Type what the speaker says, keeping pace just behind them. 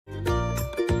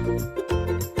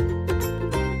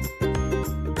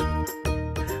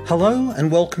Hello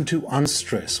and welcome to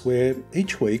Unstress, where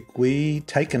each week we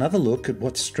take another look at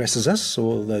what stresses us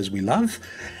or those we love,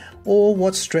 or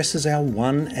what stresses our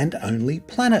one and only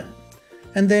planet,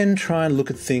 and then try and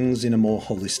look at things in a more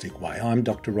holistic way. I'm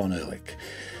Dr Ron Ehrlich.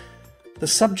 The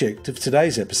subject of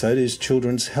today's episode is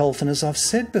children's health, and as I've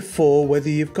said before, whether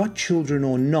you've got children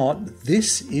or not,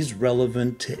 this is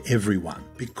relevant to everyone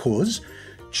because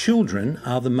children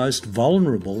are the most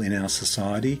vulnerable in our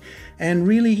society and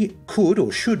really could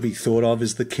or should be thought of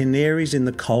as the canaries in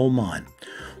the coal mine.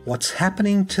 What's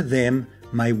happening to them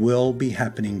may well be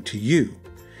happening to you.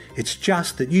 It's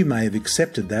just that you may have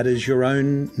accepted that as your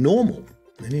own normal.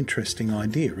 An interesting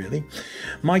idea, really.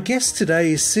 My guest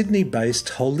today is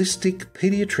Sydney-based holistic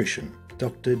paediatrician,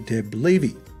 Dr. Deb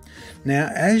Levy. Now,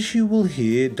 as you will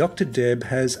hear, Dr. Deb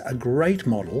has a great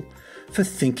model for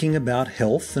thinking about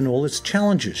health and all its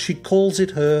challenges. She calls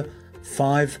it her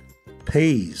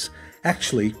 5p's.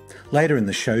 Actually, later in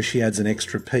the show, she adds an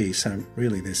extra P, so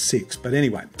really there's 6. But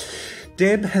anyway,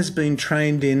 Deb has been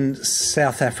trained in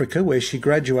South Africa, where she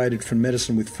graduated from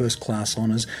medicine with first-class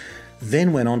honours,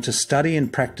 then went on to study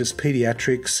and practice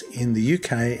paediatrics in the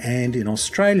UK and in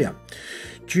Australia.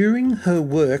 During her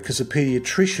work as a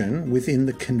paediatrician within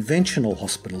the conventional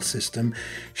hospital system,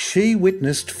 she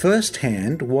witnessed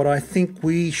firsthand what I think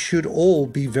we should all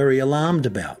be very alarmed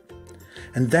about,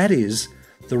 and that is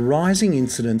the rising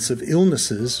incidence of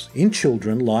illnesses in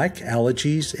children like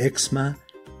allergies, eczema,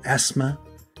 asthma,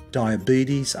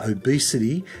 diabetes,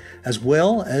 obesity, as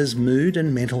well as mood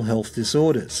and mental health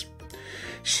disorders.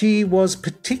 She was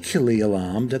particularly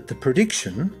alarmed at the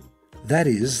prediction, that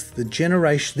is,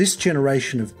 this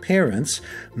generation of parents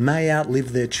may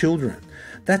outlive their children.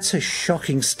 That's a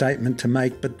shocking statement to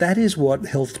make, but that is what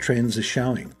health trends are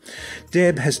showing.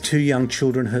 Deb has 2 young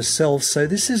children herself, so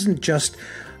this isn't just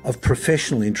of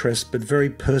professional interest, but very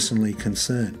personally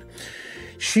concerned.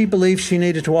 She believed she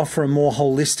needed to offer a more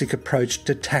holistic approach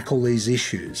to tackle these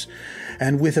issues,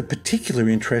 and with a particular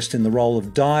interest in the role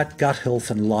of diet, gut health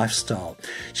and lifestyle.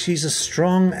 She's a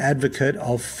strong advocate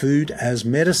of food as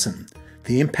medicine,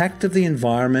 the impact of the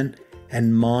environment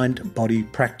and mind-body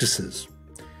practices.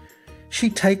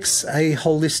 She takes a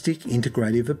holistic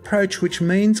integrative approach, which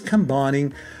means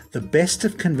combining the best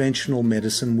of conventional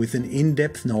medicine with an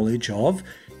in-depth knowledge of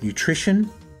nutrition,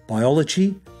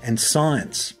 biology and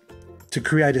science to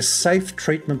create safe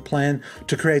treatment plans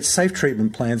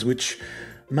which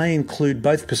may include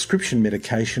both prescription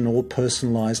medication or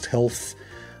personalised health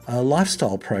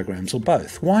lifestyle programs, or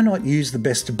both. Why not use the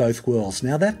best of both worlds?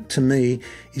 Now that to me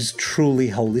is truly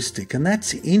holistic, and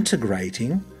that's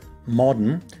integrating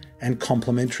modern and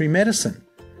complementary medicine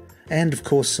and of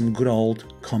course some good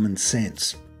old common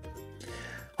sense.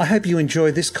 I hope you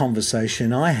enjoy this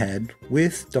conversation I had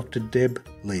with Dr. Deb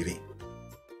Levy.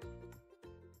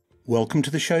 Welcome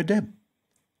to the show, Deb.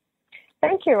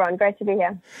 Thank you, Ron. Great to be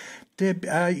here. Deb,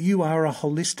 you are a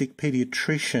holistic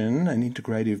paediatrician, an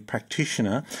integrative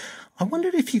practitioner. I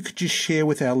wondered if you could just share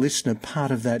with our listener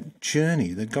part of that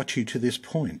journey that got you to this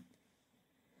point.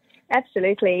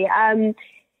 Absolutely.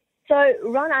 So,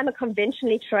 Ron, I'm a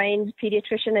conventionally trained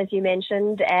paediatrician, as you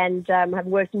mentioned, and have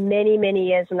worked many, many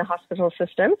years in the hospital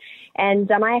system. And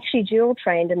I actually dual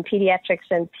trained in pediatrics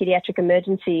and pediatric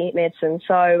emergency medicine.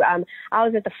 So I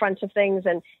was at the front of things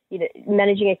and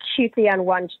managing acutely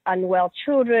unwell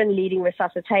children, leading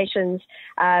resuscitations,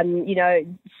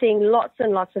 seeing lots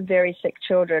and lots of very sick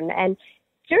children. And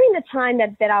during the time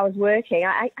that I was working,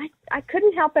 I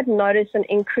couldn't help but notice an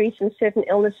increase in certain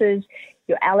illnesses,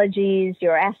 your allergies,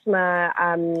 your asthma,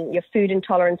 your food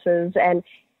intolerances. And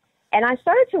I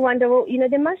started to wonder, well,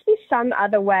 there must be some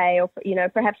other way or,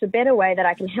 perhaps a better way that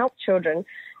I can help children.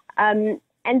 And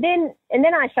then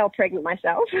I fell pregnant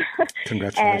myself.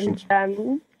 Congratulations.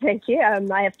 And thank you.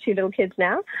 I have 2 little kids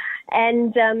now.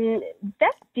 And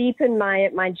that deepened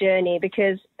my journey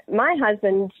because my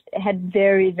husband had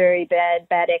very, very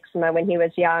bad eczema when he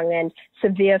was young and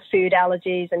severe food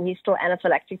allergies, and he's still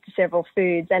anaphylactic to several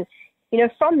foods. And,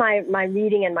 from my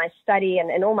reading and my study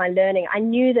and all my learning, I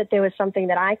knew that there was something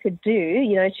that I could do,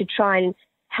 to try and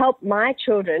help my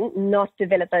children not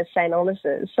develop those same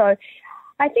illnesses. So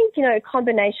I think, a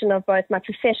combination of both my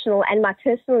professional and my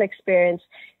personal experience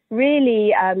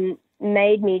really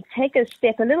made me take a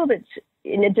step a little bit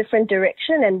in a different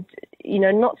direction and,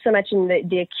 not so much in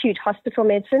the acute hospital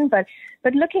medicine, but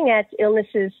looking at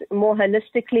illnesses more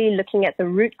holistically, looking at the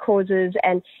root causes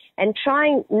and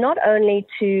trying not only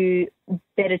to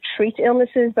better treat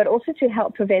illnesses, but also to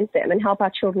help prevent them and help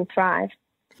our children thrive.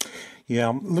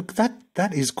 Yeah, look,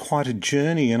 that is quite a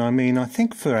journey. And I mean, I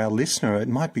think for our listener, it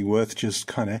might be worth just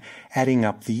kind of adding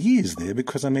up the years there,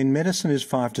 because I mean, medicine is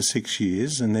 5 to 6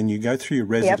 years, and then you go through your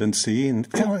residency and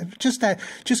just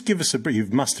give us you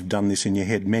must have done this in your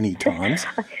head many times.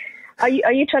 Are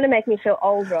you trying to make me feel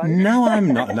old, Ron? No,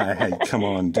 I'm not. No, hey, come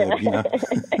on, Deb. You know,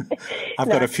 I've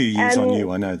got a few years on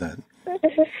you. I know that.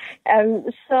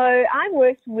 So I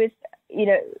worked with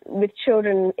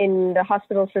children in the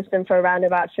hospital system for around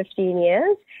about 15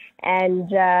 years, and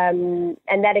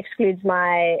that excludes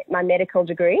my medical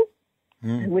degree,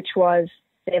 which was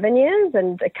 7 years,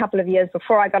 and a couple of years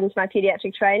before I got into my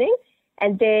pediatric training,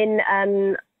 and then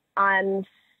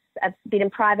I've been in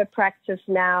private practice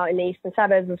now in the eastern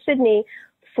suburbs of Sydney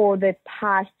for the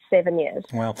past 7 years.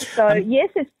 Wow. So, yes,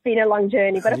 it's been a long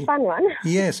journey, but a fun one.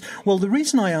 Yes. Well, the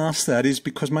reason I ask that is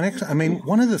because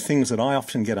one of the things that I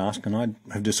often get asked, and I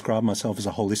have described myself as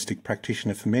a holistic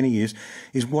practitioner for many years,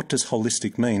 is what does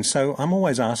holistic mean? So I'm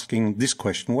always asking this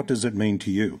question, what does it mean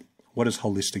to you? What does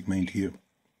holistic mean to you?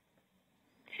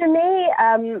 To me,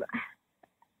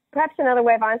 perhaps another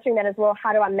way of answering that is, well,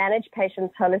 how do I manage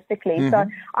patients holistically? Mm-hmm. So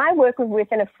I work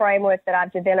within a framework that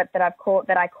I've developed that I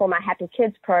call my Happy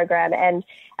Kids program, and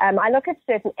I look at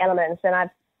certain elements, and I'm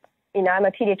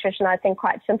a pediatrician. I think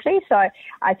quite simply, so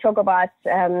I talk about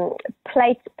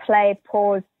plate, play,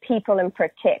 pause, people, and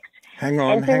protect. Hang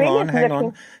on.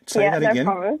 Say that again.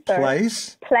 No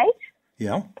Place. Plate.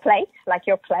 Yeah. Plate, like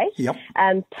your plate. Yep.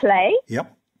 Play.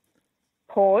 Yep.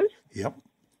 Pause. Yep.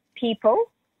 People.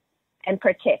 And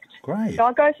protect. Great. So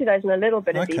I'll go through those in a little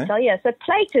bit of detail. Yeah. So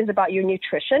plate is about your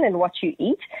nutrition and what you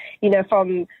eat,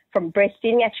 from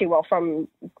breastfeeding, from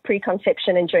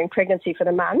preconception and during pregnancy for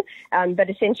the mum, but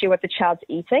essentially what the child's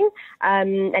eating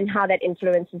and how that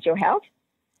influences your health.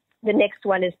 The next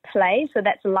one is play. So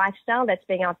that's lifestyle, that's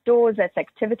being outdoors, that's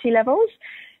activity levels.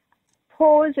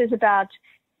 Pause is about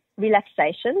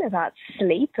relaxation, about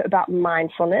sleep, about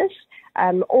mindfulness.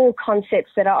 All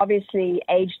concepts that are obviously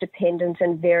age-dependent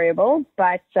and variable,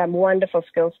 but wonderful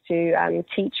skills to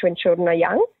teach when children are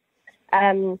young.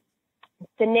 The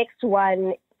next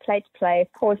one, plate, play,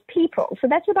 pause, people. So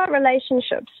that's about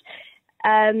relationships.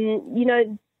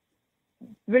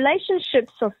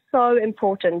 Relationships are so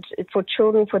important for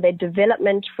children, for their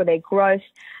development, for their growth.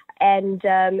 And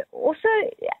also,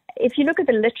 if you look at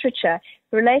the literature,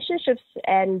 relationships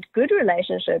and good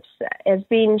relationships has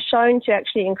been shown to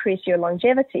actually increase your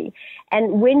longevity.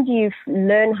 And when do you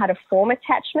learn how to form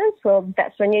attachments? Well,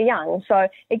 that's when you're young. So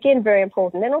again, very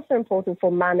important. And also important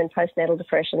for mum and postnatal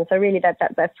depression. So really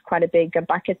that's quite a big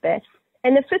bucket there.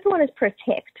 And the fifth one is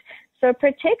protect. So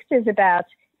protect is about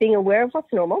being aware of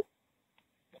what's normal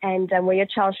and where your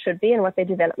child should be and what their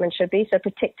development should be, so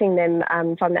protecting them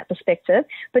from that perspective,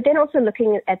 but then also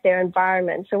looking at their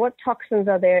environment. So what toxins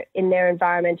are there in their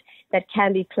environment that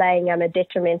can be playing a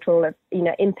detrimental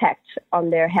impact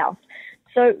on their health?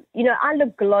 So, I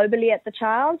look globally at the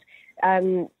child.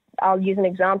 I'll use an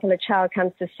example. A child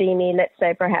comes to see me, let's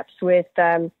say perhaps with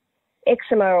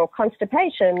eczema or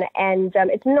constipation, and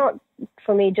it's not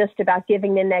for me just about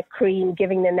giving them that cream,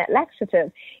 giving them that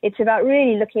laxative. It's about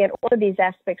really looking at all of these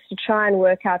aspects to try and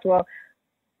work out, well,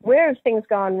 where have things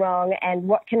gone wrong and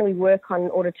what can we work on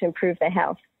in order to improve their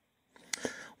health?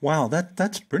 Wow,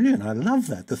 that's brilliant. I love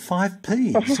that. The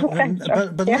 5p's.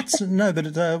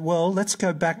 Let's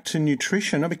go back to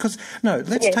nutrition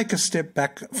let's take a step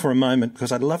back for a moment,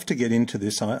 because I'd love to get into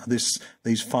these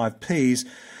 5p's.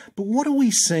 But what are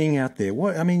we seeing out there?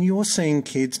 You're seeing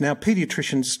kids now.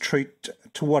 Pediatricians treat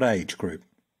to what age group?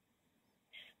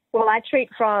 Well, I treat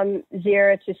from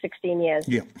 0 to 16 years.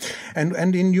 Yeah.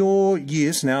 And in your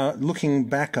years now, looking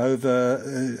back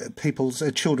over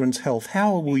children's health,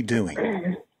 how are we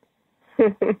doing?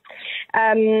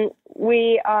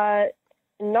 We are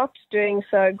not doing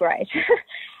so great.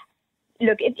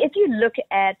 Look, if you look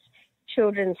at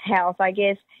children's health, I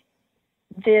guess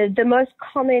the most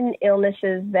common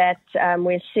illnesses that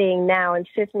we're seeing now and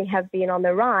certainly have been on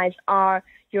the rise are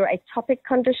your atopic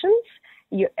conditions,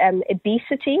 your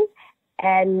obesity,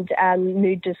 and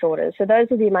mood disorders. So those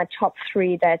would be my top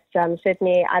three that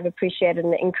certainly I've appreciated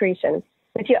an increase in.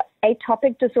 With your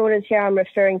atopic disorders here, I'm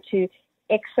referring to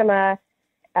eczema,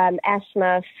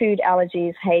 asthma, food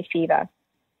allergies, hay fever.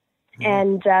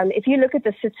 And if you look at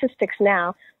the statistics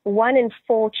now, 1 in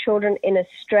 4 children in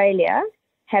Australia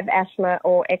have asthma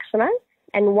or eczema,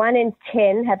 and 1 in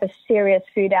 10 have a serious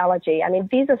food allergy.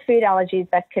 These are food allergies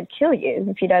that could kill you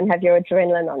if you don't have your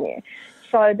adrenaline on you.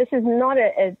 So this is not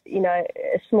a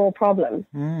small problem.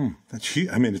 That's huge.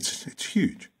 It's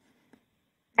huge.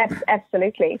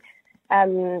 Absolutely.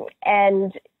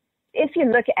 And if you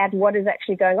look at what is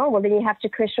actually going on, well, then you have to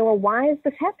question, well, why is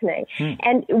this happening?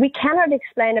 And we cannot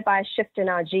explain it by a shift in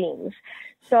our genes.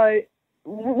 So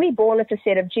we're born with a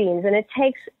set of genes, and it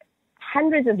takes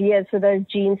hundreds of years for those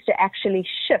genes to actually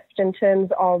shift in terms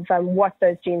of what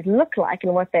those genes look like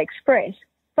and what they express.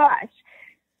 But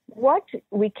what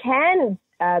we can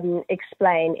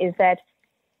explain is that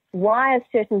why are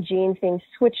certain genes being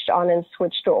switched on and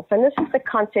switched off? And this is the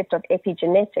concept of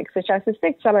epigenetics, which I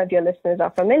suspect some of your listeners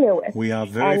are familiar with. We are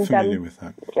very familiar with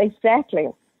that. Exactly.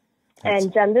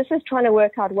 And this is trying to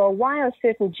work out, well, why are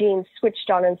certain genes switched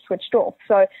on and switched off?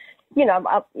 So,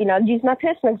 I'll use my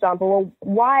personal example. Well,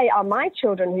 why are my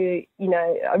children who,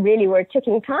 really were a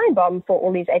ticking time bomb for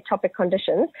all these atopic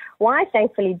conditions, why,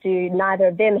 thankfully, do neither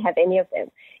of them have any of them?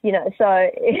 So...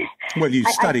 Well, you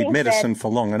studied medicine for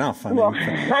long enough. I know,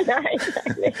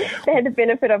 exactly. They had the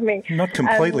benefit of me. Not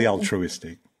completely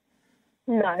altruistic.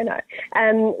 No.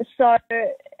 So,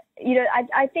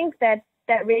 I think that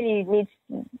really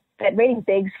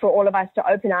begs for all of us to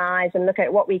open our eyes and look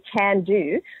at what we can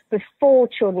do before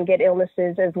children get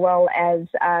illnesses, as well as,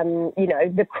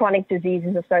 the chronic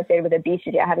diseases associated with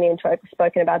obesity. I haven't even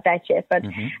spoken about that yet, but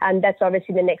that's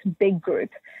obviously the next big group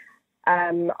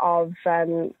of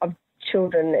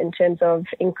children in terms of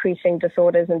increasing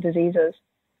disorders and diseases.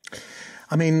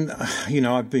 I mean,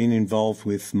 I've been involved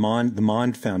with the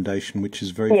Mind Foundation, which is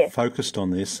very focused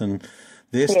on this, and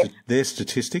their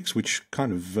statistics, which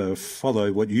kind of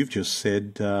follow what you've just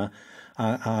said,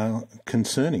 are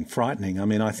concerning, frightening. I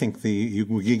mean, I think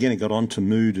you again got on to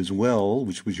mood as well,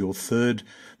 which was your third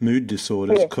mood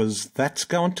disorders, because that's...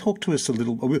 Go and talk to us a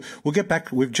little. We'll get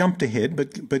back. We've jumped ahead,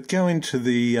 but go into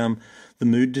the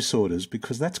mood disorders,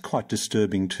 because that's quite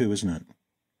disturbing too, isn't it?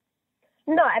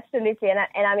 No, absolutely. And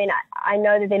I mean, I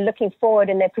know that they're looking forward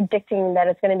and they're predicting that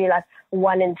it's going to be like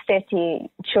 1 in 30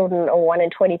 children or 1 in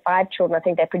 25 children, I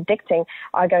think they're predicting,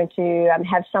 are going to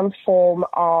have some form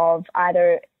of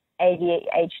either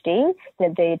ADHD,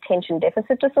 the attention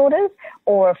deficit disorders,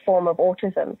 or a form of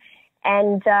autism.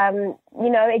 And,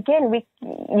 again,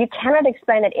 you cannot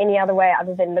explain it any other way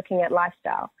other than looking at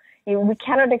lifestyle. We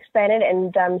cannot explain it,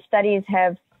 and studies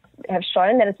have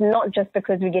shown that it's not just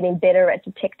because we're getting better at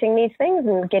detecting these things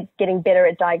and getting better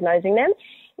at diagnosing them.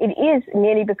 It is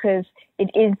merely because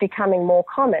it is becoming more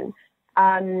common.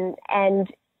 And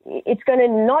it's going to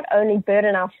not only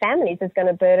burden our families, it's going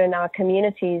to burden our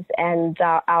communities and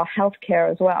our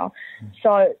healthcare as well.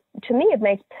 So to me, it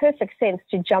makes perfect sense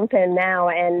to jump in now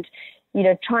and,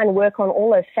 try and work on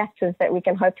all those factors that we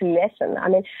can hopefully lessen. I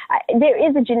mean, there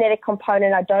is a genetic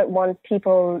component. I don't want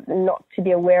people not to be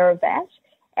aware of that.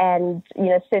 And,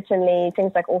 certainly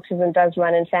things like autism does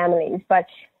run in families. But,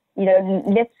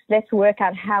 let's work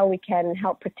out how we can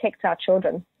help protect our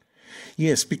children.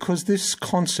 Yes, because this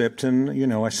concept, and,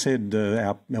 I said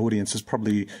our audience is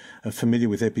probably familiar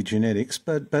with epigenetics,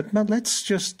 but let's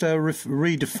just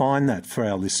redefine that for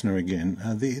our listener again,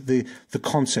 the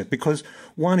concept, because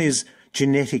one is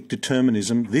genetic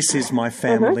determinism. This is my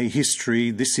family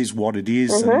history. This is what it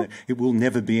is, and it will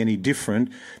never be any different.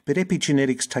 But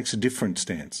epigenetics takes a different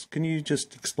stance. Can you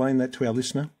just explain that to our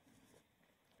listener?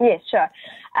 Yes, sure.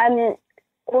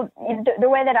 Well, the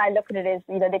way that I look at it is,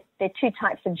 there are two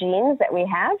types of genes that we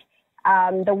have.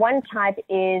 The one type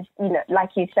is,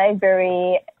 like you say,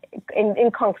 very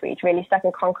in concrete, really stuck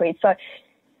in concrete. So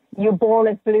you're born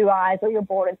with blue eyes or you're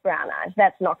born with brown eyes.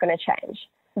 That's not going to change.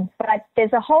 But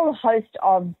there's a whole host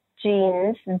of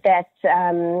genes that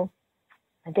then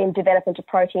develop into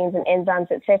proteins and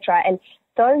enzymes, etc. And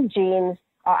those genes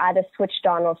are either switched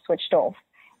on or switched off.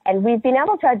 And we've been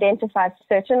able to identify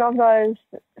certain of those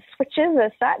switches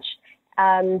as such,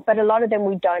 but a lot of them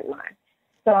we don't know.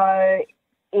 So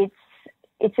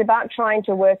it's about trying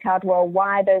to work out, well,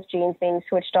 why are those genes being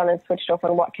switched on and switched off,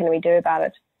 and what can we do about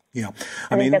it? Yeah,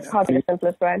 I mean that's probably the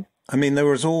simplest way. I mean, there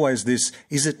was always this: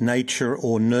 is it nature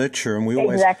or nurture? And we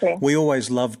always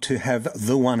love to have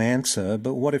the one answer.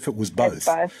 But what if it was both? It's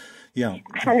both. Yeah,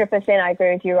 100%. I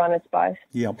agree with you, Ron. It's both.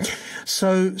 Yeah.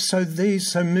 So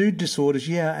mood disorders.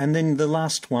 Yeah, and then the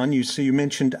last one you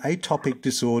mentioned atopic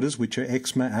disorders, which are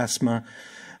eczema, asthma,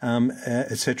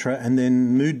 etc., and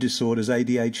then mood disorders,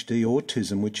 ADHD,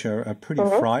 autism, which are pretty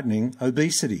frightening.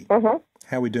 Obesity. How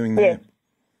are we doing there?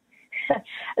 Yeah.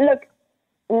 Look,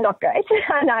 not great.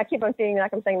 I keep on feeling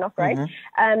like I'm saying not great.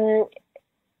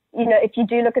 If you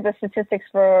do look at the statistics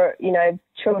for,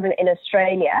 children in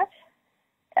Australia,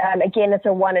 again, it's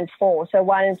a 1 in 4. So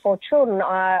 1 in 4 children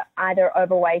are either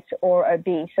overweight or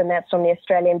obese, and that's from the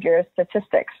Australian Bureau of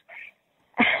Statistics.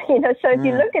 So if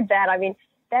you look at that, I mean,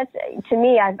 that's, to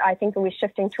me, I think we're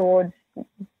shifting towards,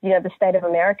 the state of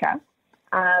America.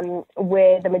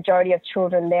 where the majority of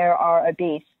children there are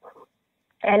obese.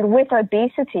 And with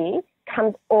obesity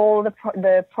comes all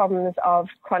the problems of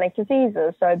chronic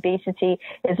diseases. So obesity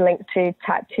is linked to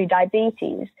type 2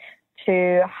 diabetes,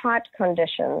 to heart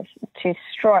conditions, to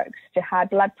strokes, to high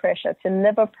blood pressure, to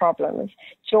liver problems,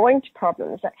 joint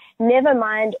problems, never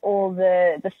mind all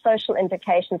the social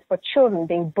implications for children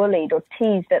being bullied or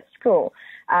teased at school.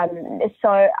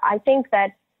 So I think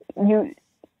that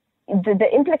the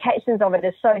implications of it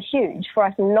is so huge. For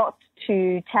us not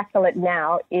to tackle it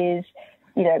now is,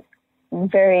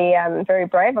 very, very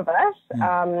brave of us,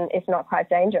 if not quite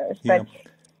dangerous. Yeah. But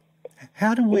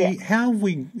how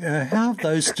have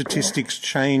those statistics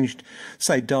changed,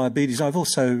 say, diabetes? I've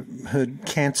also heard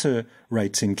cancer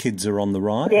rates in kids are on the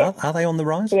rise. Yes. Are they on the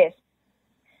rise? Yes,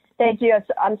 they do.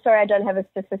 I'm sorry, I don't have a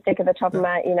statistic at the top of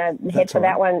my head for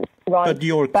that one, Ron. But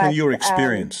your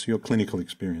experience, your clinical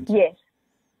experience. Yes.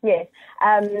 Yes,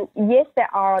 they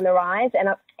are on the rise,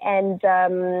 and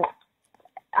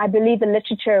I believe the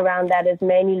literature around that is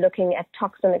mainly looking at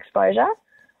toxin exposure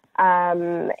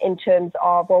in terms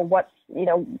of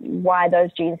why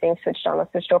those genes being switched on or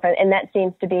switched off, and that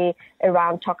seems to be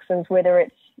around toxins, whether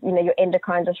it's your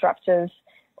endocrine disruptors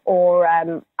or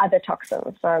other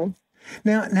toxins. So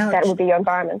now that will be your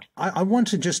environment. I want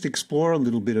to just explore a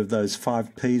little bit of those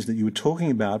 5Ps that you were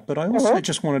talking about, but I also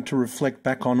just wanted to reflect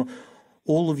back on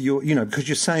all of your, because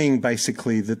you're saying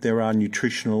basically that there are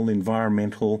nutritional,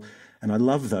 environmental, and I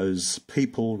love those,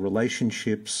 people,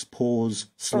 relationships, pause,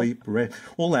 sleep, rest,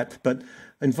 all that. But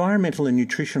environmental and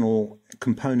nutritional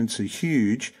components are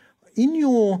huge. In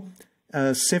your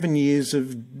 7 years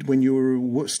of when you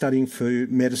were studying for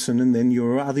medicine and then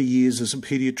your other years as a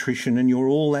paediatrician and you're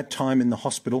all that time in the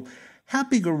hospital, how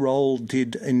big a role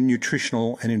did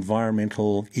nutritional and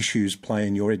environmental issues play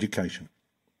in your education?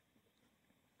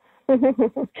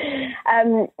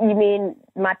 You mean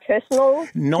my personal?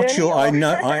 Not journey, your. or?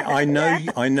 I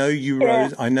know you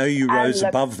rose. I know you rose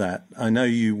above that. I know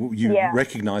you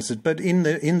recognise it. But in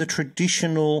the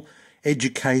traditional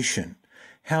education,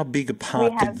 how big a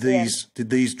part did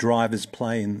these drivers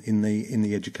play in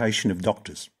the education of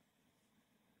doctors?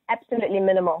 Absolutely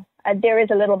minimal. There is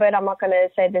a little bit. I'm not going to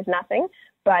say there's nothing,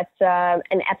 but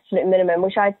an absolute minimum,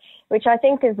 which I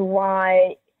think is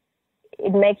why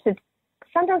it makes it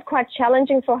sometimes quite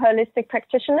challenging for holistic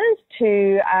practitioners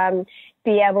to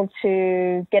be able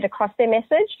to get across their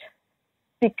message,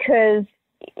 because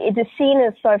it is seen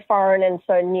as so foreign and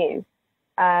so new.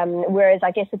 Whereas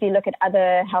I guess if you look at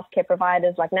other healthcare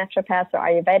providers like naturopaths or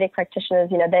Ayurvedic practitioners,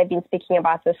 they've been speaking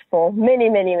about this for many,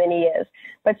 many, many years.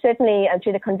 But certainly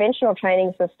through the conventional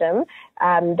training system,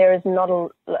 there is not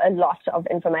a lot of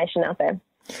information out there.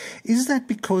 Is that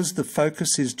because the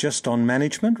focus is just on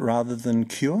management rather than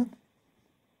cure?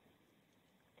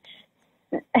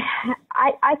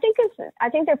 I think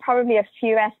there are probably a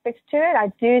few aspects to it.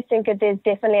 I do think that there's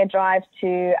definitely a drive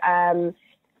to,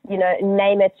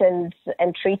 name it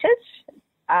and treat it,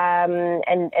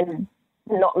 and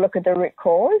not look at the root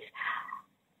cause.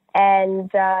 And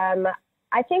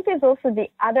I think there's also the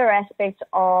other aspect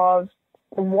of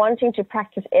wanting to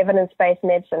practice evidence-based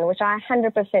medicine, which I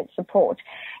 100% support.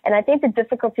 And I think the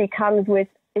difficulty comes with,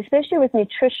 especially with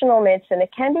nutritional medicine,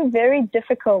 it can be very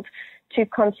difficult to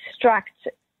construct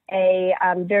a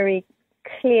very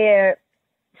clear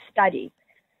study.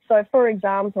 So, for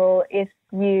example, if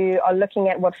you are looking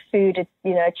at what food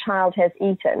a child has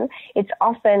eaten, it's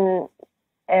often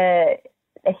a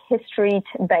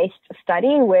history-based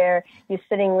study where you're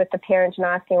sitting with the parent and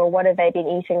asking, well, what have they been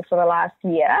eating for the last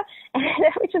year?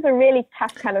 Which is a really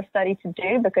tough kind of study to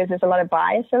do because there's a lot of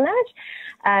bias in that.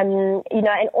 And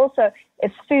also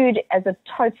if food as a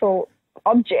total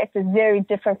object is very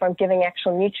different from giving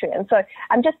actual nutrients. So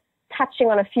I'm just touching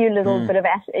on a few little bit of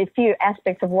a few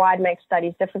aspects of why it makes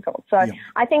studies difficult. So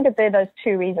I think that there are those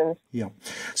two reasons. Yeah.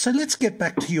 So let's get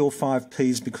back to your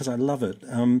 5Ps because I love it.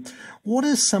 What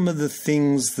are some of the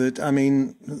things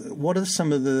what are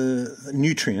some of the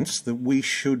nutrients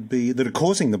that are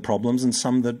causing the problems and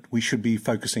some that we should be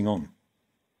focusing on?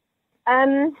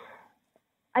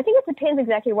 I think it depends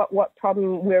exactly what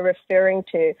problem we're referring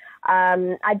to.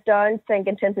 I don't think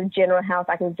in terms of general health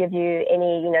I can give you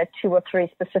any, 2 or 3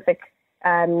 specific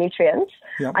nutrients.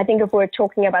 Yep. I think if we're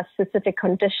talking about specific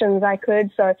conditions, I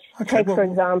could. So for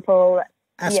example...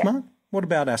 Asthma? Yeah. What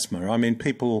about asthma?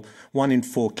 1 in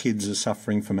 4 kids are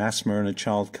suffering from asthma and a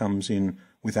child comes in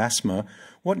with asthma.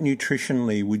 What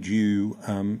nutritionally would you,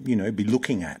 be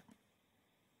looking at?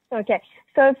 Okay.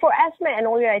 So for asthma and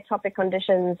all your atopic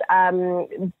conditions,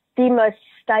 the most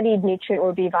studied nutrient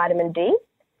will be vitamin D.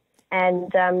 And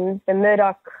the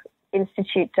Murdoch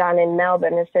Institute down in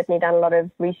Melbourne has certainly done a lot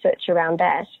of research around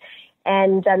that.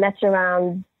 And that's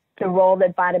around the role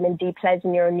that vitamin D plays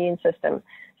in your immune system.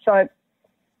 So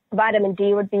vitamin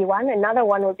D would be one. Another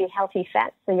one would be healthy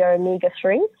fats, so your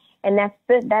omega-3. And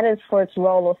that is for its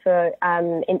role also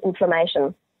in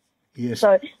inflammation. Yes.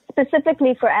 So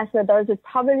specifically for asthma, those would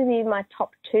probably be my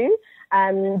top two.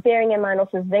 Bearing in mind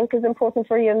also zinc is important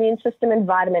for your immune system, and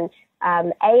vitamin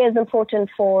A is important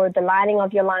for the lining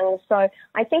of your lungs. So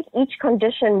I think each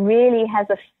condition really has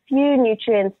a few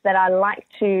nutrients that I like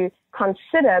to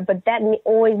consider, but that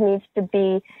always needs to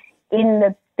be in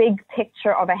the big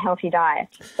picture of a healthy diet.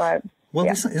 So, well,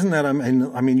 yeah. Isn't that, I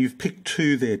mean, you've picked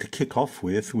two there to kick off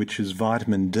with, which is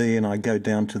vitamin D, and I go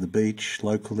down to the beach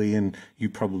locally, and you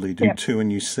probably do too,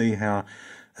 and you see how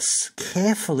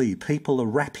carefully people are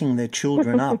wrapping their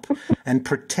children up and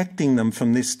protecting them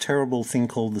from this terrible thing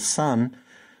called the sun,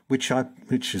 which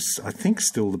is, I think,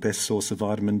 still the best source of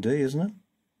vitamin D, isn't it?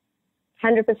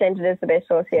 100% it is the best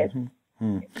source, yes.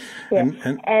 Mm-hmm.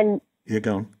 Yeah. And yeah,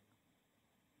 go on.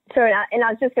 Sorry, and I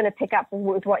was just going to pick up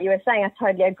with what you were saying. I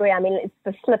totally agree. I mean, it's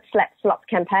the Slip, Slap, Slop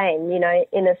campaign,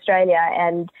 in Australia,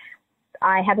 and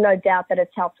I have no doubt that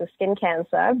it's helped with skin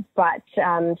cancer, but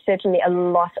certainly a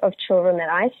lot of children that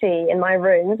I see in my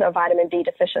rooms are vitamin D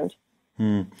deficient.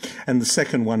 And the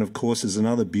second one, of course, is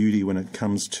another beauty when it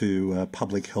comes to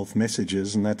public health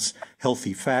messages, and that's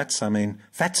healthy fats. I mean,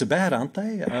 fats are bad, aren't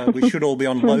they? We should all be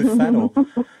on low fat, or,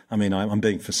 I mean, I'm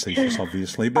being facetious,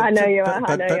 obviously. But, I know you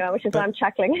are, which is why I'm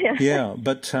chuckling. Yeah,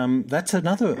 but that's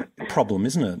another problem,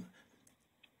 isn't it?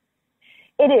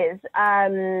 It is.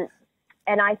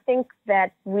 And I think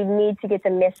that we need to get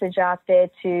the message out there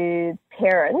to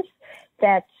parents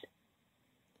that,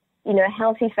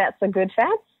 healthy fats are good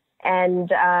fats, and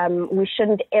we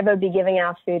shouldn't ever be giving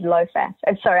our food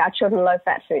our children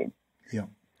low-fat food. Yeah.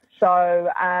 So,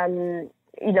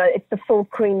 it's the full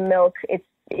cream milk, it's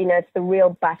the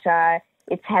real butter,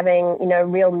 it's having,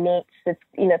 real meats, it's,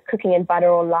 cooking in butter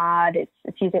or lard,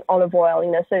 it's using olive oil,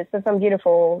 so it's some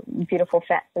beautiful, beautiful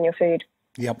fats in your food.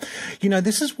 Yep.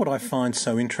 This is what I find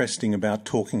so interesting about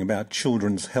talking about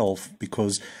children's health,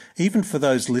 because even for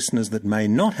those listeners that may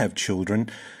not have children,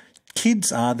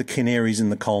 kids are the canaries in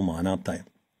the coal mine, aren't they?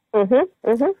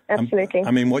 Absolutely.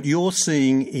 I mean, what you're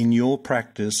seeing in your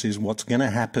practice is what's going to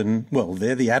happen. Well,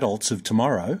 they're the adults of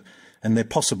tomorrow, and they're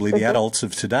possibly the adults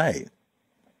of today.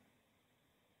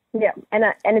 Yeah, and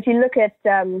if you look at,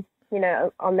 on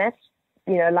that,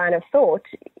 line of thought,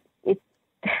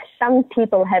 some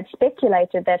people have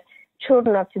speculated that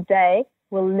children of today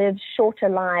will live shorter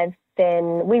lives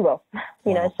than we will.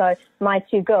 So my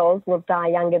two girls will die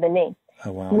younger than me.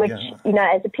 Oh, wow. Which,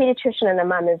 as a paediatrician and a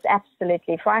mum is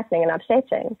absolutely frightening and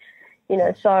upsetting.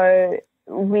 So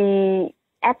we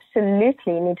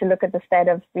absolutely need to look at the state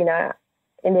of, in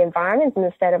the environment and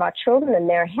the state of our children and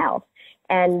their health,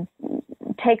 and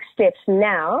take steps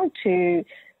now to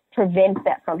prevent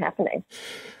that from happening.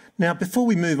 Now, before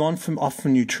we move on from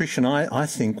nutrition, I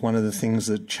think one of the things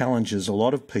that challenges a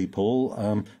lot of people,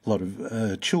 a lot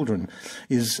of children,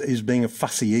 is being a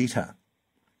fussy eater.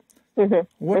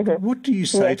 What do you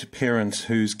say to parents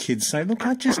whose kids say, look,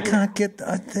 I just can't get,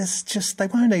 they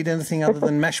won't eat anything other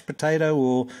than mashed potato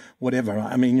or whatever.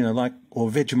 I mean, or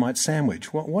Vegemite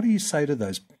sandwich. What do you say to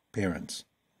those parents?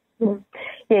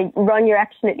 Yeah, Ron, you're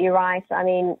absolutely right. I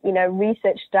mean,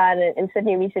 research done, and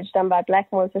certainly research done by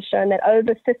Blackmores has shown that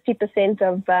over 50%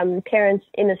 of parents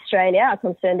in Australia are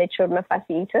concerned their children are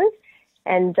fussy eaters,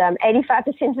 and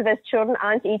 85% of those children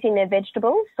aren't eating their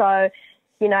vegetables. So,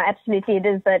 absolutely it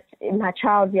is that my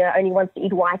child, only wants to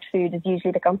eat white food is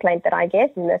usually the complaint that I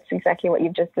get, and that's exactly what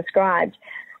you've just described.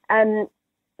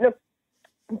 Look,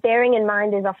 bearing in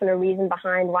mind there's often a reason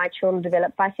behind why children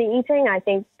develop fussy eating. I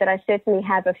think that I certainly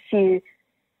have a few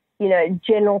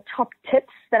general top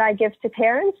tips that I give to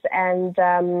parents. And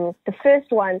the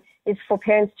first one is for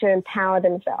parents to empower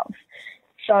themselves.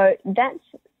 So that's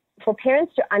for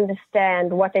parents to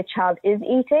understand what their child is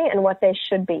eating and what they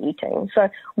should be eating. So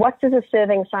what does a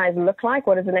serving size look like?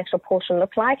 What does an actual portion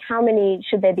look like? How many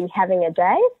should they be having a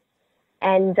day?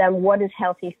 And what is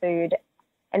healthy food?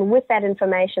 And with that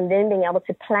information, then being able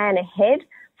to plan ahead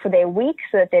for their week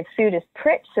so that their food is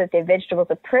prepped, so that their vegetables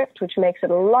are prepped, which makes it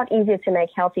a lot easier to make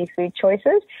healthy food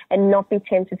choices and not be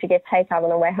tempted to get takeout on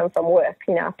the way home from work,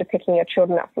 after picking your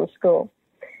children up from school.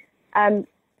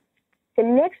 The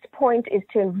next point is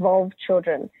to involve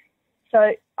children.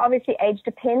 So obviously age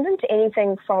dependent,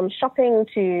 anything from shopping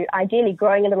to ideally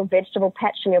growing a little vegetable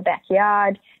patch in your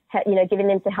backyard, giving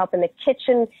them to help in the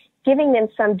kitchen, giving them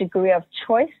some degree of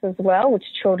choice as well, which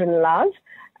children love,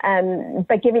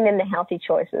 but giving them the healthy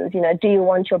choices. Do you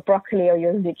want your broccoli or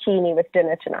your zucchini with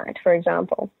dinner tonight, for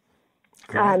example?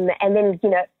 And then,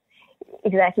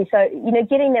 exactly. So,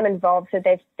 getting them involved so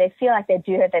they feel like they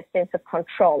do have that sense of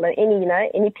control. And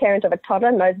any parent of a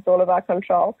toddler knows it's all about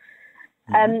control.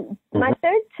 My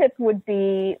third tip would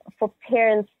be for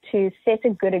parents to set a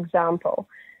good example.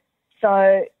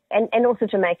 So, and also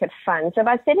to make it fun. So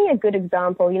by setting a good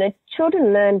example,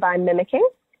 children learn by mimicking.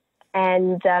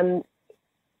 And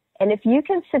if you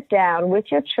can sit down with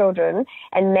your children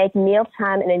and make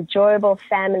mealtime an enjoyable,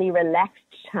 family, relaxed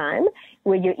time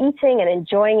where you're eating and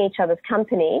enjoying each other's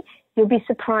company, you'll be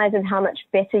surprised at how much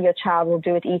better your child will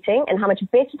do with eating and how much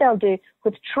better they'll do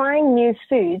with trying new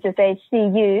foods if they see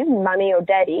you, mummy or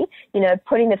daddy,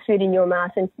 putting the food in your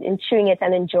mouth and chewing it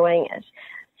and enjoying it.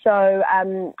 So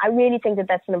I really think that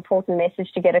that's an important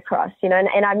message to get across, and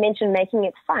I mentioned making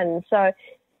it fun. So,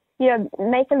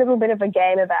 make a little bit of a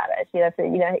game about it,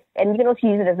 and you can also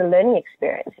use it as a learning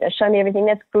experience. Show me everything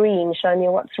that's green, show me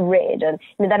what's red.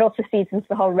 And that also feeds into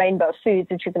the whole rainbow of foods,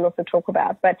 which we can also talk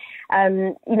about. But,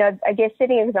 I guess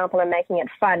setting an example and making it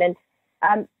fun.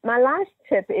 And my last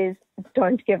tip is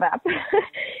don't give up.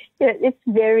 It's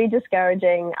very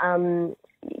discouraging.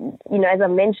 As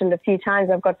I've mentioned a few times,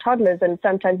 I've got toddlers, and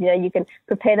sometimes, you can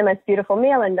prepare the most beautiful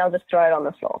meal and they'll just throw it on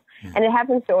the floor. And it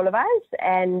happens to all of us.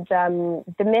 And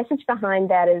the message behind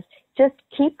that is just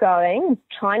keep going,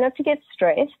 try not to get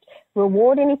stressed,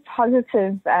 reward any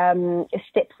positive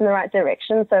steps in the right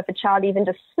direction. So if a child even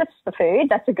just sniffs the food,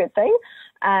 that's a good thing.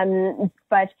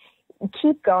 But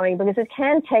keep going, because it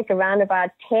can take around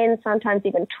about 10, sometimes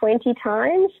even 20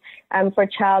 times for a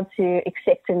child to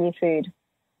accept a new food.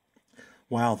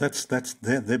 Wow,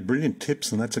 they're brilliant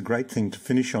tips, and that's a great thing to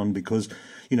finish on because,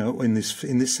 in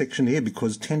this section here,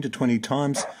 because 10 to 20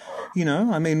 times,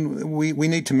 we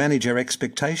need to manage our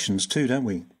expectations too, don't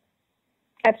we?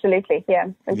 Absolutely, yeah.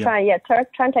 And try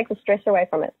and take the stress away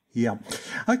from it. Yeah.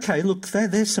 Okay, look,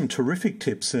 there's some terrific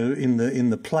tips in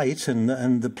the plate and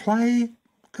the play.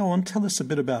 Go on, tell us a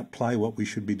bit about play, what we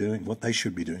should be doing, what they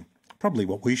should be doing. Probably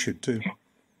what we should too.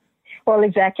 Well,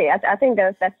 exactly. I think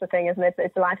that's the thing, isn't it?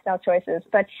 It's lifestyle choices.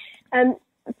 But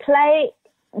play,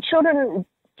 children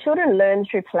learn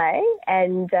through play,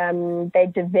 and they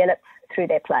develop through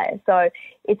their play. So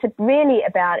it's really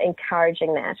about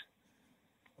encouraging that,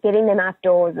 getting them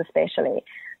outdoors especially.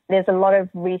 There's a lot of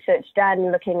research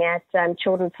done looking at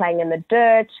children playing in the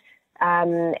dirt,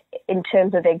 in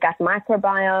terms of their gut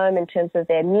microbiome, in terms of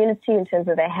their immunity, in terms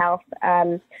of their health,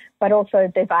 but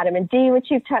also their vitamin D,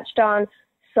 which you've touched on.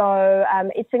 So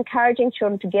it's encouraging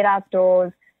children to get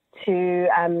outdoors, to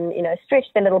stretch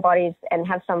their little bodies and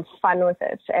have some fun with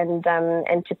it, and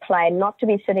to play, not to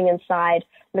be sitting inside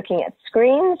looking at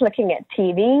screens, looking at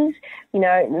TVs.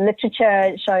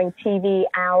 Literature showing TV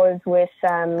hours with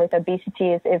obesity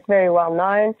is very well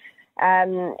known,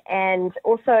 and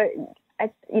also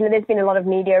there's been a lot of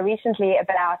media recently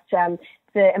about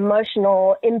the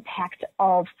emotional impact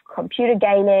of computer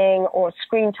gaming or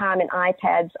screen time and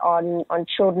iPads on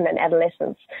children and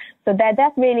adolescents. So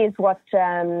that really is what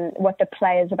the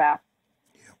play is about.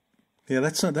 Yeah,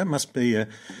 that must be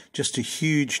just a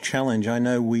huge challenge. I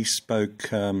know we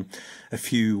spoke a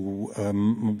few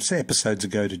episodes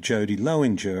ago to Jodie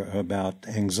Lowinger about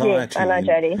anxiety. Yes, I know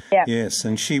Jodie. Yeah. Yes,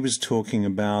 and she was talking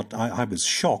about. I was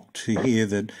shocked to hear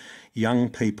that young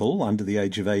people under the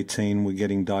age of 18 were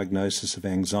getting diagnosis of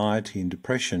anxiety and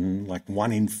depression, like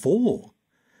 1 in 4.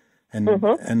 And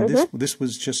this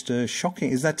was just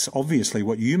shocking. That's obviously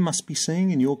what you must be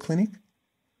seeing in your clinic?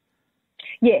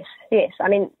 Yes. I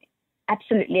mean,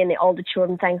 absolutely in the older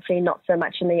children, thankfully not so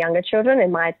much in the younger children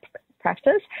in my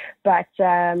practice. But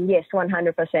yes,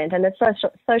 100%. And it's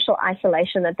social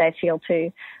isolation that they feel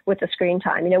too with the screen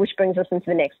time, which brings us into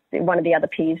the next, one of the other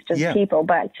P's, just people.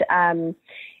 But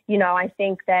I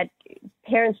think that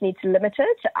parents need to limit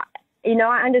it.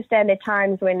 I understand there are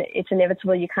times when it's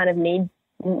inevitable you kind of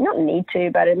not need to,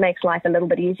 but it makes life a little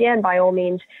bit easier. And by all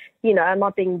means, I'm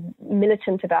not being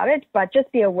militant about it, but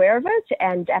just be aware of it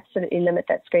and absolutely limit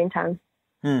that screen time.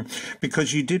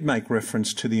 Because you did make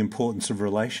reference to the importance of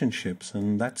relationships,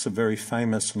 and that's a very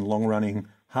famous and long-running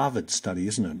Harvard study,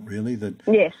 isn't it, really?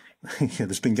 Yes.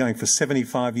 That's been going for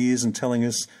 75 years and telling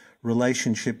us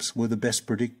relationships were the best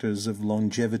predictors of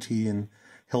longevity and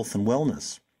health and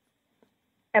wellness.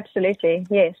 Absolutely,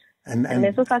 yes. And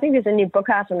there's also, I think there's a new book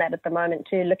out on that at the moment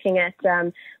too, looking at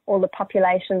all the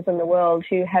populations in the world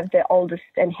who have the oldest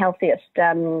and healthiest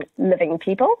living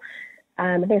people.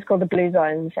 I think it's called the Blue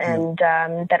Zones, and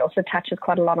that also touches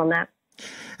quite a lot on that.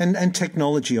 And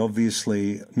technology,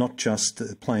 obviously, not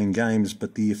just playing games,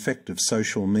 but the effect of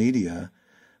social media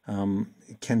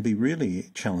can be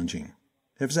really challenging.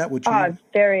 Is that what you? Oh,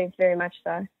 very, very much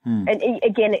so. And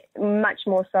again, much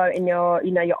more so in your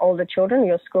older children,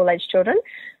 your school-age children.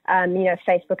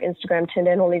 Facebook, Instagram,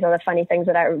 Tinder, and all these other funny things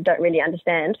that I don't really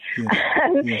understand.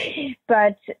 Yes.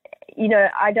 But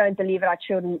I don't believe that our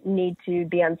children need to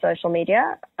be on social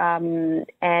media, and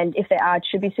if they are, it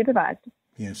should be supervised.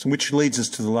 Yes, and which leads us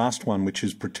to the last one, which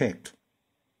is protect.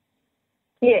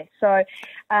 Yeah, so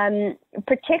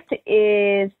protect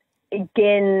is,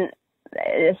 again,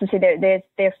 as I said, there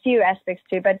are a few aspects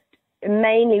to, but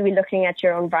mainly we're looking at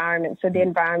your environment, so the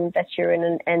environment that you're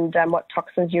in and what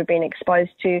toxins you're being exposed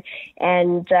to.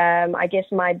 And I guess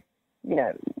my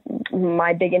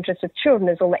big interest with children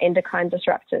is all the endocrine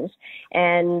disruptors.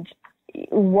 And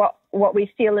what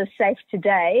we feel is safe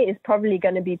today is probably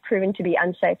going to be proven to be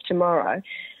unsafe tomorrow.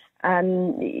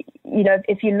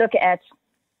 If you look at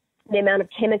the amount of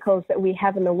chemicals that we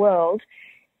have in the world,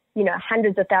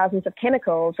 hundreds of thousands of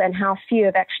chemicals, and how few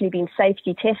have actually been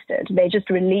safety tested. They're just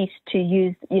released to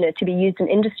use, to be used in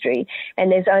industry.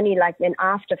 And there's only like an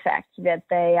after fact that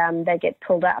they get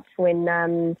pulled up when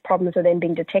problems are then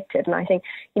being detected. And I think,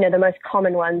 the most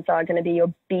common ones are going to be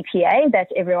your BPA that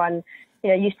everyone,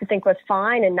 used to think was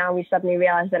fine. And now we suddenly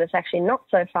realize that it's actually not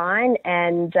so fine.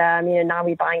 And, now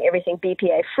we're buying everything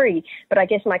BPA free. But I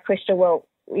guess my question,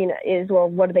 is,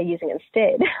 what are they using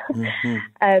instead?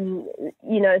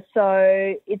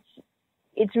 So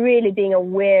it's really being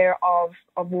aware of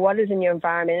what is in your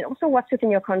environment and also what's within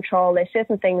your control. There's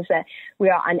certain things that we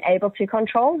are unable to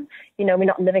control. We're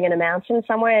not living in a mountain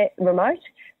somewhere remote.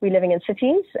 We're living in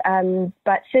cities.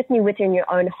 But certainly within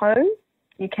your own home,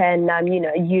 you can,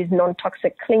 use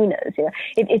non-toxic cleaners.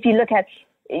 If you look at,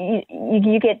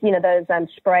 you get, those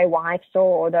spray wipes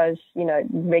or those,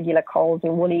 regular Coles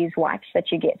and Woolies wipes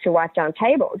that you get to wipe down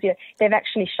tables. They've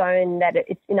actually shown that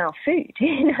it's in our food.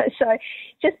 So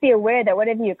just be aware that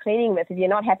whatever you're cleaning with, if you're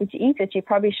not happy to eat it, you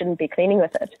probably shouldn't be cleaning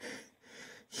with it.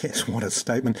 Yes, what a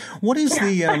statement. What is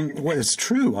the, well, it's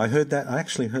true. I heard that. I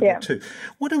actually heard that too.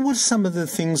 What are some of the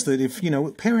things that if,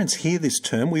 parents hear this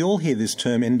term, we all hear this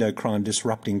term, endocrine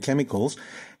disrupting chemicals.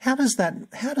 How does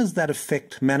that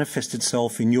effect manifest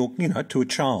itself in your, to a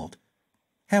child?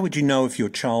 How would you know if your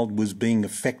child was being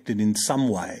affected in some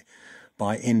way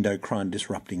by endocrine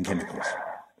disrupting chemicals?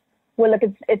 Well, look,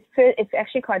 it's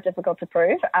actually quite difficult to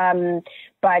prove,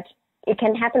 but it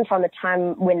can happen from the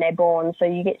time when they're born. So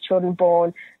you get children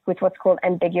born with what's called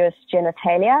ambiguous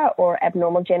genitalia or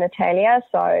abnormal genitalia.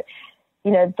 So,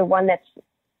 the one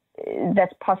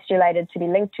that's postulated to be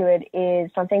linked to it is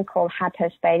something called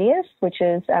hypospadias, which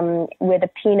is where the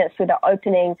penis, where the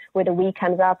opening, where the wee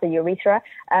comes out, the urethra,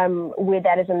 where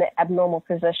that is in the abnormal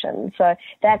position. So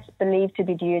that's believed to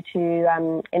be due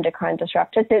to endocrine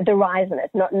disruptors. The rise in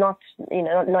it,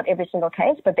 not every single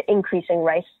case, but the increasing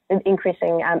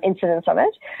incidence of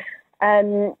it.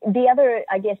 The other,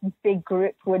 I guess, big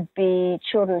group would be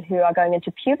children who are going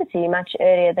into puberty much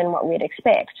earlier than what we'd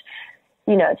expect.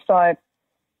 So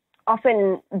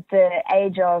often the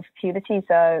age of puberty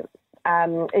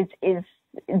is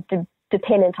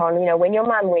dependent on, when your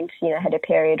mum went, had a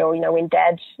period, or, when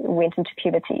dad went into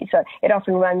puberty. So it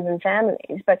often runs in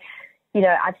families. But,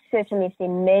 I've certainly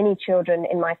seen many children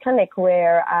in my clinic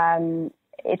where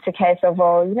it's a case of,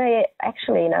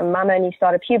 actually, mum only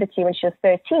started puberty when she was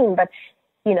 13, but,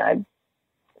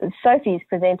 Sophie's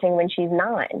presenting when she's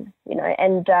 9,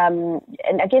 and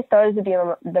I guess those would be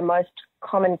the most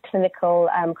common clinical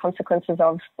consequences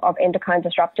of endocrine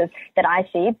disruptors that I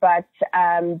see, but there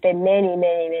are many,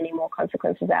 many, many more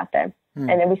consequences out there, and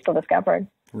then we're still discovering.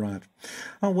 Right.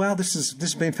 Oh, wow, this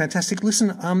has been fantastic. Listen,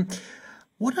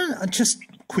 what I just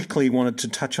quickly wanted to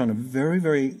touch on a very,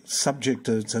 very subject.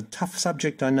 It's a tough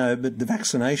subject, I know, but the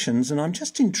vaccinations, and I'm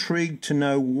just intrigued to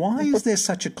know, why is there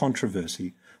such a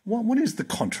controversy? What is the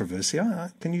controversy?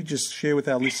 Can you just share with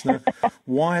our listener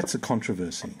why it's a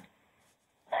controversy?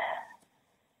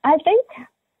 I think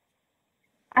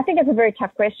it's a very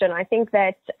tough question. I think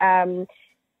that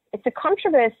it's a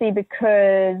controversy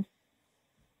because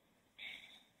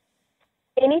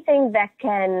anything that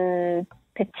can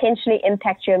potentially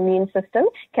impact your immune system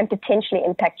can potentially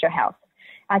impact your health.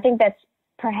 I think that's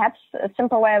perhaps a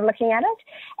simple way of looking at it.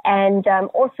 And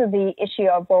also the issue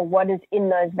of, what is in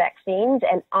those vaccines,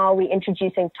 and are we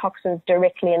introducing toxins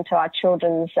directly into our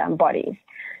children's bodies?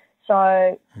 So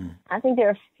I think there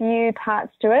are a few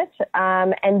parts to it.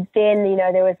 And then,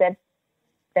 there was that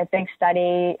big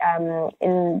study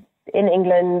in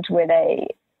England where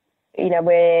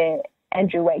where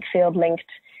Andrew Wakefield linked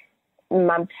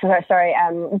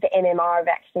the MMR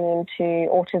vaccine to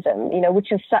autism, which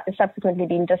has subsequently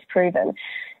been disproven.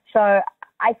 So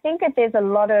I think that there's a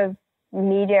lot of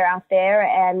media out there,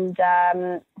 and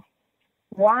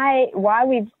why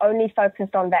we've only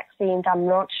focused on vaccines, I'm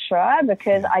not sure,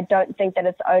 because I don't think that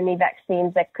it's only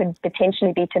vaccines that could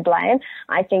potentially be to blame.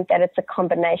 I think that it's a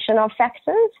combination of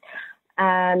factors.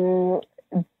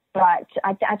 But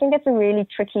I think it's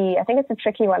a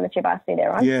tricky one that you've asked me there,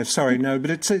 right? Yeah, sorry, no, but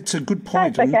it's a good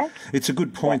point. That's okay. It's a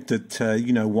good point that,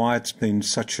 why it's been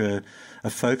such a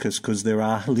focus, because there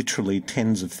are literally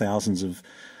tens of thousands of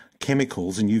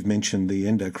chemicals, and you've mentioned the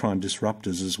endocrine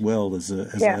disruptors as well as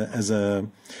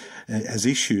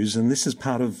issues, and this is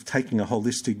part of taking a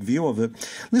holistic view of it.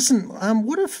 Listen,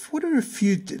 what are a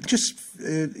few, just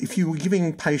if you were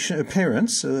giving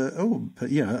parents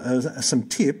some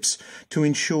tips to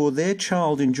ensure their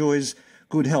child enjoys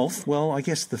good health? Well, I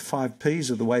guess the 5p's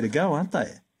are the way to go, aren't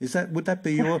they? Would that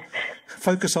be your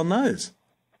focus on those?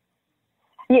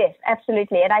 Yes,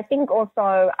 absolutely. And I think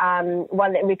also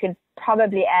one that we could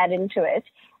probably add into it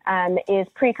is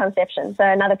preconception. So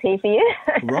another P for you.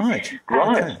 Right.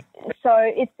 So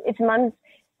it's mums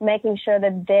making sure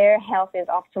that their health is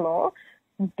optimal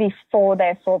before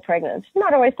they fall pregnant.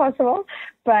 Not always possible,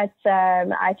 but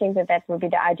I think that would be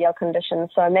the ideal condition.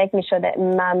 So making sure that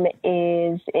mum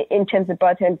is, in terms of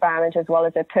both her environment as well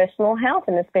as her personal health,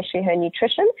 and especially her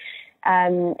nutrition,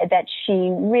 that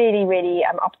she really, really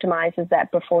optimizes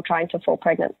that before trying to fall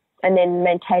pregnant, and then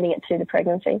maintaining it through the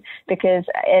pregnancy. Because,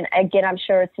 and again, I'm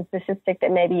sure it's a statistic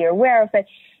that maybe you're aware of, but,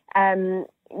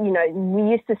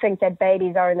 we used to think that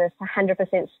babies are in this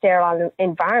 100% sterile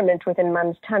environment within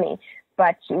mum's tummy.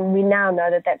 But we now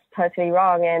know that that's totally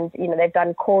wrong. And, they've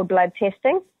done cord blood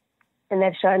testing, and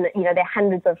they've shown that, there are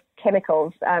hundreds of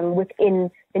chemicals within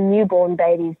the newborn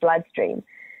baby's bloodstream.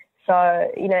 So,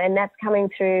 and that's coming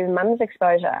through mum's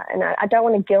exposure. And I don't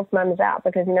want to guilt mums out,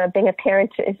 because, being a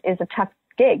parent is a tough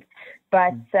gig.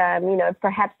 But,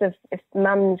 perhaps if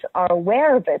mums are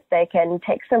aware of it, they can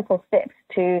take simple steps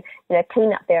to,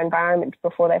 clean up their environment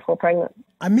before they fall pregnant.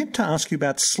 I meant to ask you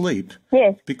about sleep.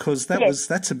 Yes. Because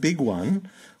that's a big one.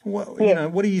 What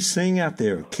are you seeing out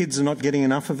there? Kids are not getting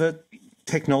enough of it?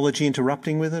 Technology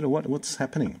interrupting with it? Or what's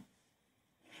happening?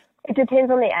 It depends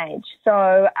on the age.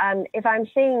 So if I'm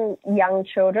seeing young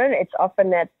children, it's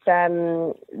often that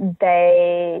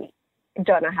they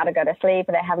don't know how to go to sleep,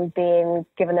 or they haven't been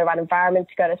given the right environment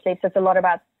to go to sleep. So it's a lot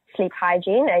about sleep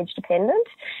hygiene, age dependent.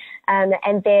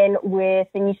 And then when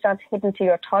you start to hit into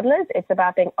your toddlers, it's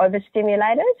about being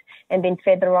overstimulated and being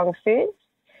fed the wrong foods.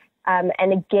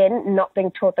 And again, not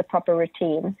being taught the proper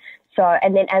routine. So,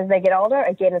 and then as they get older,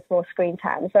 again, it's more screen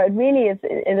time. So it really is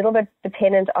a little bit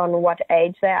dependent on what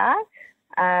age they are.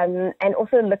 And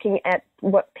also looking at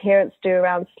what parents do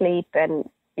around sleep, and,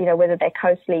 whether they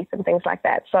co-sleep and things like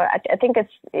that. So I think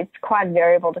it's quite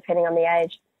variable depending on the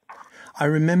age. I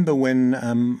remember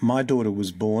when my daughter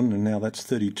was born, and now that's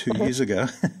 32 years ago.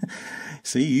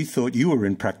 See, you thought you were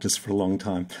in practice for a long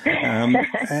time.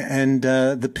 And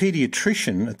the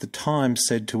paediatrician at the time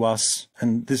said to us,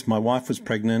 and my wife was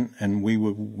pregnant and we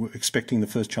were expecting the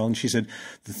first child, and she said,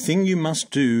 the thing you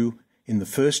must do in the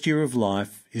first year of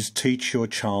life is teach your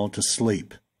child to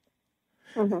sleep.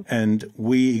 Mm-hmm. And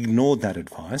we ignored that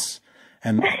advice.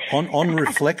 And on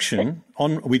reflection,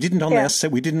 we didn't on our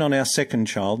second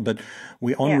child, but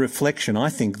on reflection, I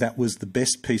think that was the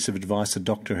best piece of advice a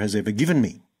doctor has ever given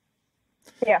me.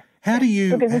 Yeah. How do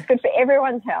you? Because it's good for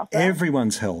everyone's health. Right?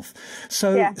 Everyone's health.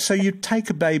 So you take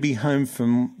a baby home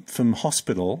from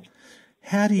hospital.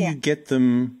 How do you get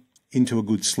them into a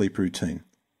good sleep routine?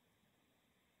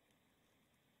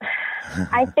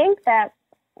 I think that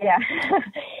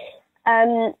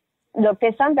look,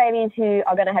 there's some babies who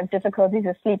are going to have difficulties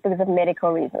with sleep because of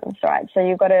medical reasons, right? So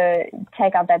you've got to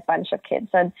take out that bunch of kids.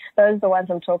 So those are the ones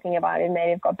I'm talking about who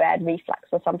maybe have got bad reflux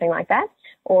or something like that,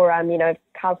 or,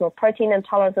 cow's milk protein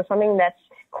intolerance or something that's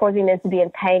causing them to be in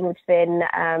pain, which then,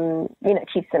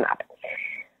 keeps them up.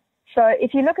 So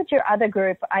if you look at your other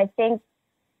group, I think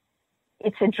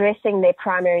it's addressing their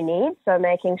primary needs, so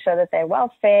making sure that they're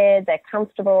well fed, they're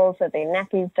comfortable, so their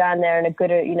nappy's done, they're in a good,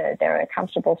 they're in a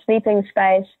comfortable sleeping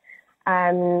space.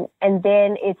 And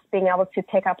then it's being able to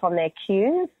pick up on their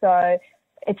cues. So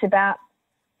it's about,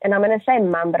 and I'm going to say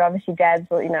mum, but obviously dads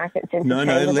will, if it's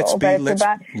interchangeable.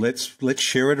 Let's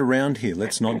share it around here.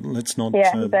 Let's not.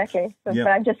 Yeah, exactly. But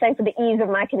I'm just saying for the ease of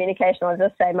my communication, I'll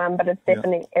just say mum, but it's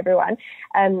definitely everyone.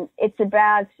 It's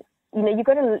about, you've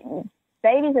got to,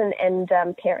 babies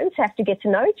and parents have to get to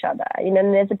know each other, and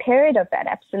there's a period of that,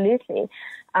 absolutely.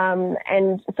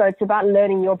 And so it's about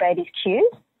learning your baby's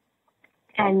cues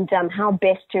and how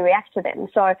best to react to them.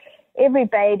 So every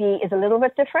baby is a little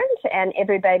bit different, and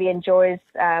every baby enjoys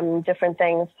different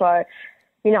things. So,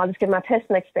 I'll just give my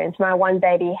personal experience. My one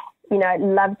baby,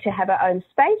 loved to have her own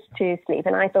space to sleep,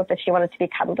 and I thought that she wanted to be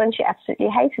cuddled, and she absolutely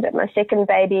hated it. My second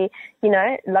baby,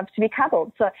 loves to be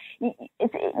cuddled. So,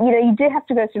 you do have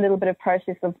to go through a little bit of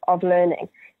process of learning.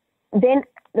 Then,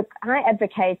 look, I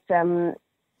advocate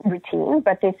routine,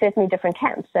 but there's certainly different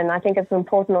camps, and I think it's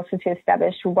important also to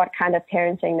establish what kind of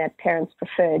parenting that parents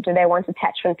prefer. Do they want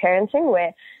attachment parenting,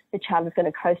 where the child is going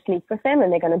to co-sleep with them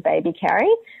and they're going to baby carry,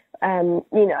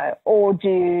 or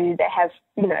do they have,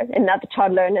 another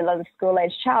toddler and another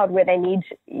school-age child where they need,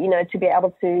 to be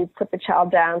able to put the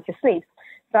child down to sleep.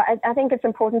 So I think it's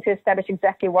important to establish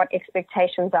exactly what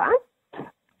expectations are.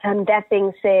 That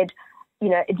being said,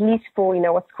 at least for,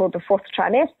 what's called the fourth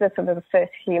trimester, so the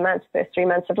first 3 months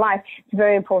of life, it's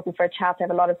very important for a child to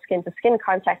have a lot of skin-to-skin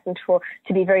contact and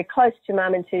to be very close to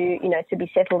mum and to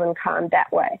be settled and calm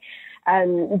that way.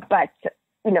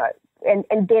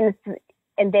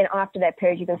 And then after that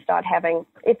period, you can start having,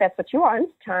 if that's what you want,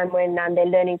 time when they're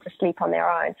learning to sleep on their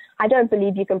own. I don't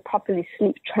believe you can properly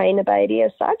sleep train a baby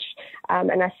as such,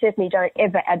 and I certainly don't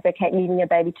ever advocate leaving a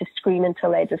baby to scream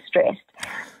until they're distressed.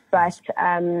 But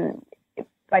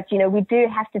we do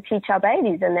have to teach our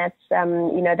babies, and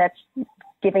that's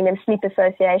giving them sleep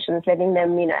associations, letting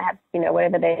them have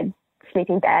whatever their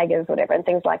sleeping bag is, whatever, and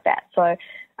things like that. So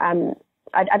I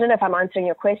don't know if I'm answering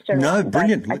your question. No,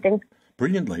 brilliantly.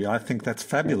 Brilliantly. I think that's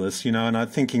fabulous, and I'm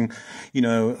thinking,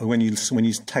 when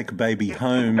you take a baby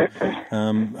home,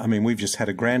 we've just had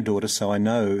a granddaughter, so I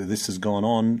know this has gone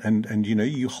on, and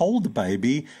you hold the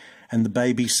baby and the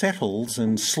baby settles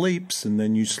and sleeps, and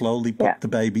then you slowly put the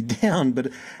baby down.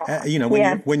 But,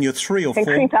 when you're 3 or 4...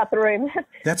 creep out the room.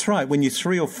 That's right. When you're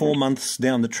 3 or 4 months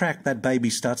down the track, that baby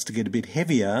starts to get a bit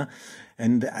heavier.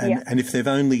 And if they've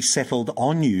only settled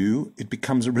on you, it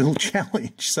becomes a real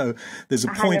challenge. So there's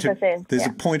a point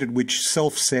at which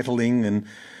self-settling and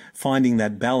finding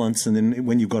that balance, and then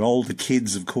when you've got older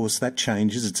kids, of course, that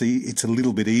changes. It's a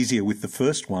little bit easier with the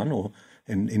first one, or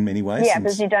in many ways. Yeah,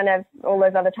 because you don't have all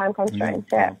those other time constraints.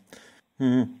 Yeah.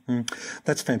 Mm-hmm.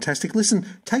 That's fantastic. Listen,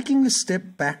 taking a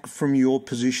step back from your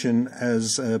position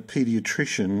as a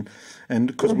paediatrician, and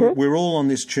because we're all on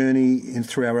this journey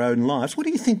through our own lives, what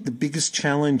do you think the biggest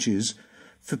challenge is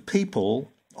for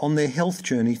people on their health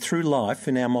journey through life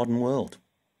in our modern world?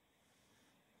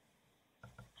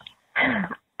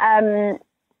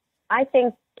 I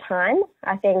think time.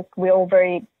 I think we're all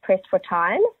very pressed for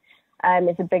time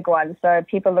is a big one. So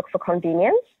people look for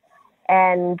convenience,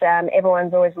 and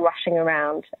everyone's always rushing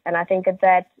around. And I think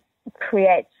that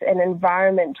creates an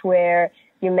environment where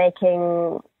you're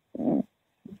making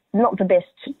not the best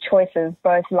choices,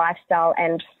 both lifestyle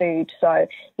and food. So,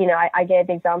 I gave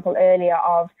the example earlier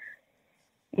of,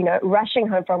 rushing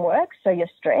home from work, so you're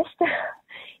stressed.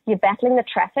 You're battling the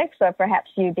traffic, so perhaps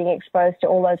you're being exposed to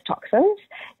all those toxins.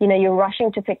 You're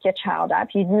rushing to pick your child up.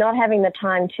 You're not having the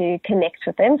time to connect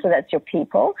with them, so that's your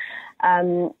people.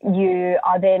 You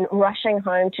are then rushing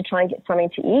home to try and get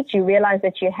something to eat. You realize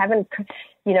that you haven't,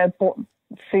 bought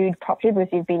food properly because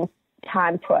you've been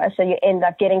time poor, so you end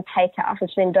up getting takeout,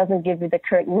 which then doesn't give you the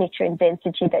correct nutrient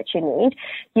density that you need.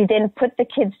 You then put the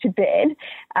kids to bed.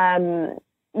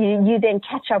 You then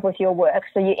catch up with your work,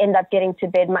 so you end up getting to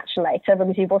bed much later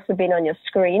because you've also been on your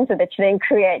screen, so that then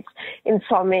creates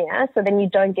insomnia, so then you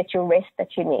don't get your rest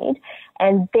that you need,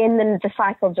 and then the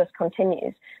cycle just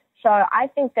continues. So I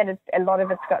think that a lot of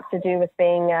it's got to do with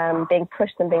being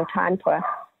pushed and being time poor.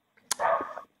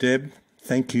 Deb,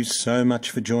 thank you so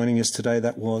much for joining us today.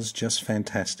 That was just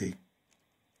fantastic.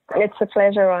 It's a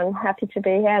pleasure, Ron. Happy to be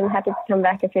here and happy to come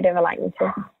back if you'd ever like me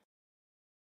to.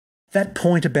 That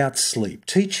point about sleep,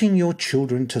 teaching your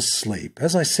children to sleep.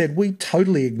 As I said, we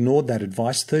totally ignored that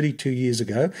advice 32 years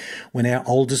ago when our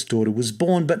oldest daughter was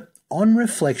born, but on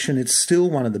reflection, it's still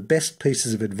one of the best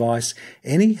pieces of advice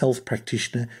any health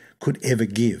practitioner could ever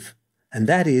give, and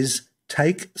that is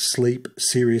take sleep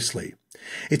seriously.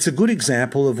 It's a good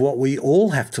example of what we all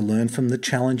have to learn from the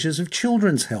challenges of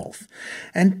children's health.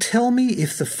 And tell me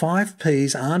if the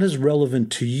 5p's aren't as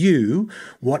relevant to you,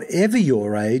 whatever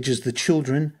your age, as the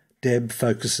children Deb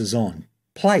focuses on.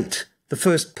 Plate, the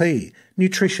first P,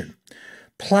 nutrition.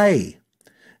 Play,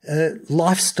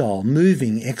 lifestyle,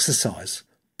 moving, exercise.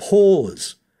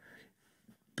 Pause,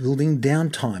 building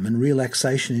downtime and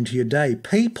relaxation into your day.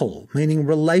 People, meaning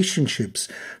relationships,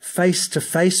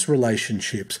 face-to-face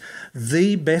relationships,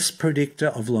 the best predictor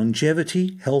of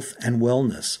longevity, health and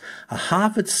wellness. A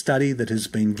Harvard study that has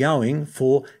been going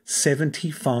for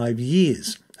 75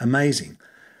 years. Amazing.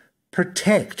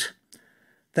 Protect,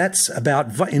 That's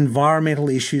about environmental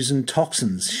issues and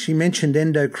toxins. She mentioned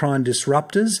endocrine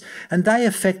disruptors, and they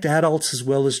affect adults as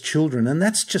well as children. And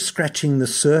that's just scratching the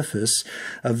surface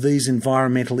of these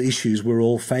environmental issues we're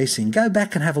all facing. Go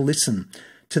back and have a listen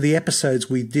to the episodes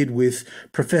we did with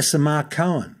Professor Mark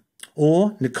Cohen,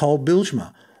 or Nicole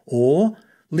Bilgemer, or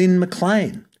Lynn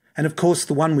McLean, and of course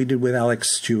the one we did with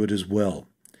Alex Stewart as well.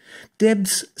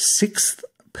 Deb's sixth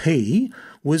P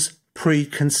was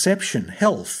preconception,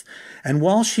 health. And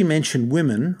while she mentioned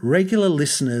women, regular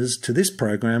listeners to this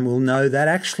program will know that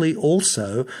actually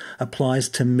also applies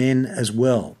to men as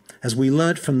well, as we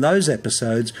learnt from those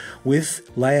episodes with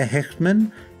Leah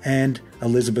Hechtman and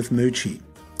Elizabeth Mucci.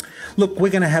 Look,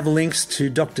 we're going to have links to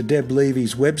Dr. Deb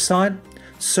Levy's website.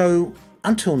 So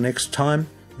until next time,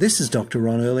 this is Dr.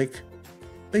 Ron Ehrlich.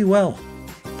 Be well.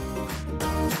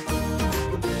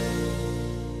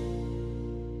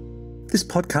 This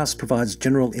podcast provides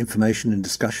general information and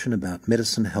discussion about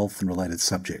medicine, health and related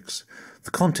subjects.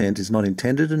 The content is not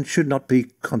intended and should not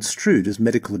be construed as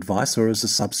medical advice or as a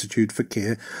substitute for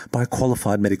care by a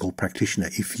qualified medical practitioner.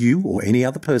 If you or any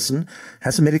other person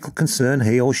has a medical concern,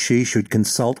 he or she should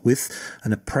consult with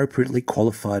an appropriately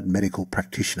qualified medical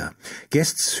practitioner.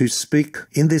 Guests who speak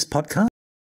in this podcast